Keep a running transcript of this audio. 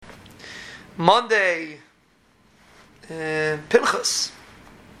Monday, Pinchas,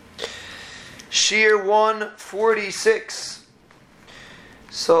 Shiur 146.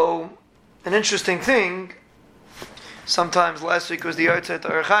 So, an interesting thing, sometimes last week was the yahrzeit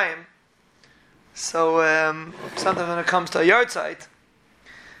Orach Chaim. So, sometimes when it comes to a yahrzeit,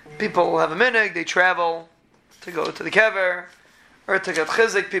 people have a minhag, they travel to go to the kever, or to get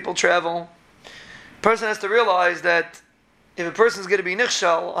chizik, people travel. A person has to realize that if a person is going to be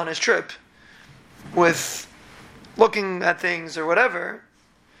nichshal on his trip, with looking at things or whatever,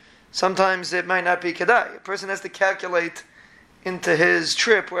 sometimes it might not be kedai. A person has to calculate into his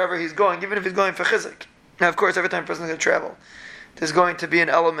trip wherever he's going, even if he's going for chizik. Now, of course, every time a person is going to travel, there's going to be an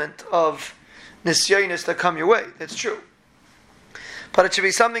element of nisyonis that come your way. That's true. But it should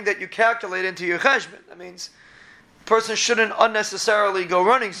be something that you calculate into your cheshbon. That means a person shouldn't unnecessarily go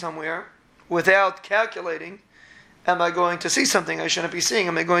running somewhere without calculating, am I going to see something I shouldn't be seeing?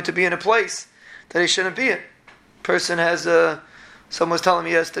 Am I going to be in a place that he shouldn't be in? Person has someone was telling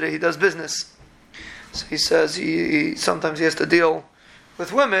me yesterday, he does business. So he says he sometimes he has to deal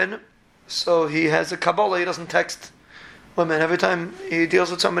with women, so he has a Kabbalah, he doesn't text women. Every time he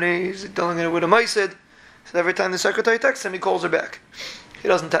deals with somebody, he's dealing with a maisid, so every time the secretary texts him, he calls her back. He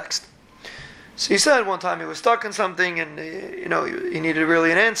doesn't text. So he said one time he was stuck in something, and he needed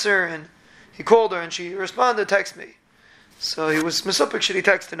really an answer, and he called her, and she responded, text me. So he was misupik, should he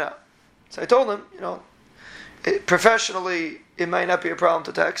text her now? So I told him, professionally, it might not be a problem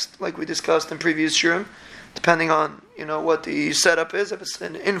to text, like we discussed in previous shiurim, depending on what the setup is. If it's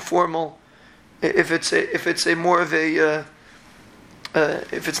an informal, if it's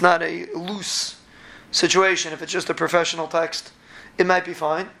not a loose situation, if it's just a professional text, it might be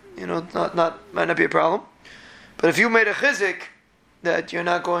fine. Might not be a problem. But if you made a chizik that you're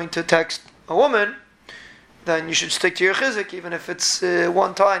not going to text a woman, then you should stick to your chizik, even if it's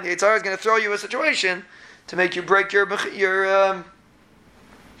one time. The Yitzhar is going to throw you a situation to make you break your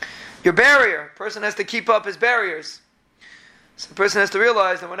barrier. A person has to keep up his barriers. So the person has to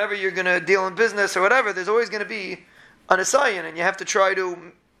realize that whenever you're going to deal in business or whatever, there's always going to be an asayin, and you have to try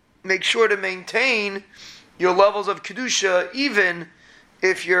to make sure to maintain your levels of Kedusha, even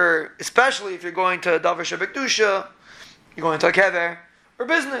especially if you're going to Davar Shebekdusha, you're going to a kever, or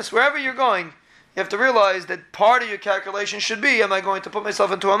business, wherever you're going. You have to realize that part of your calculation should be, am I going to put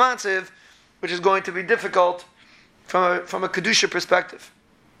myself into a matziv, which is going to be difficult from a Kedusha perspective.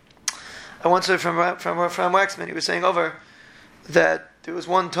 I once heard from Waxman, he was saying over that there was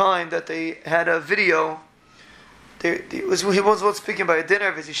one time that they had a video, he was speaking by a dinner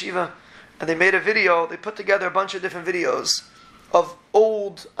of his yeshiva, and they made a video, they put together a bunch of different videos of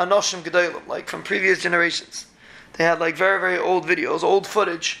old Anoshim Gedolim, like from previous generations. They had like very, very old videos, old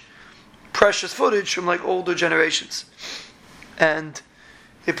footage, precious footage from like older generations, and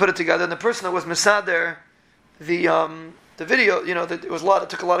they put it together. And the person that was misader the video, it was it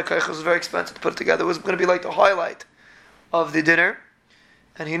took a lot of kaiches, it was very expensive to put it together. It was going to be like the highlight of the dinner,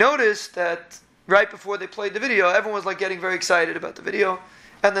 and he noticed that right before they played the video, everyone was like getting very excited about the video.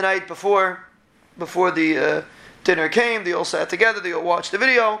 And the night before the dinner came, they all sat together, they all watched the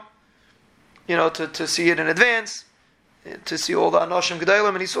video, to see it in advance, to see all the Anoshim Gedolim,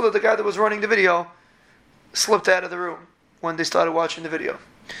 and he saw that the guy that was running the video slipped out of the room when they started watching the video.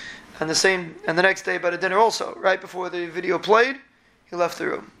 And the next day by the dinner also, right before the video played, he left the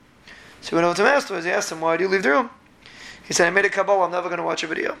room. So he went over to him afterwards, he asked him, why do you leave the room? He said, I made a Kabbalah, I'm never going to watch a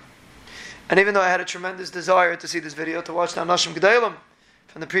video. And even though I had a tremendous desire to see this video, to watch the Anoshim Gedolim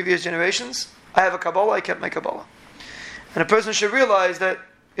from the previous generations, I have a Kabbalah, I kept my Kabbalah. And a person should realize that,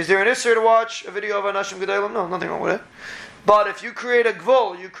 is there an issur to watch a video of Anoshim Gedolim? No, nothing wrong with it. But if you create a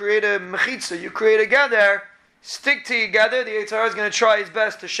gvul, you create a mechitza, you create a gather, stick together. The Yitzhar is going to try his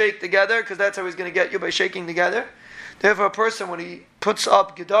best to shake together, because that's how he's going to get you, by shaking together. Therefore, a person, when he puts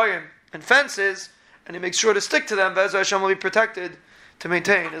up gedarim and fences, and he makes sure to stick to them, Be'ez Hashem will be protected to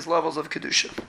maintain his levels of Kedusha.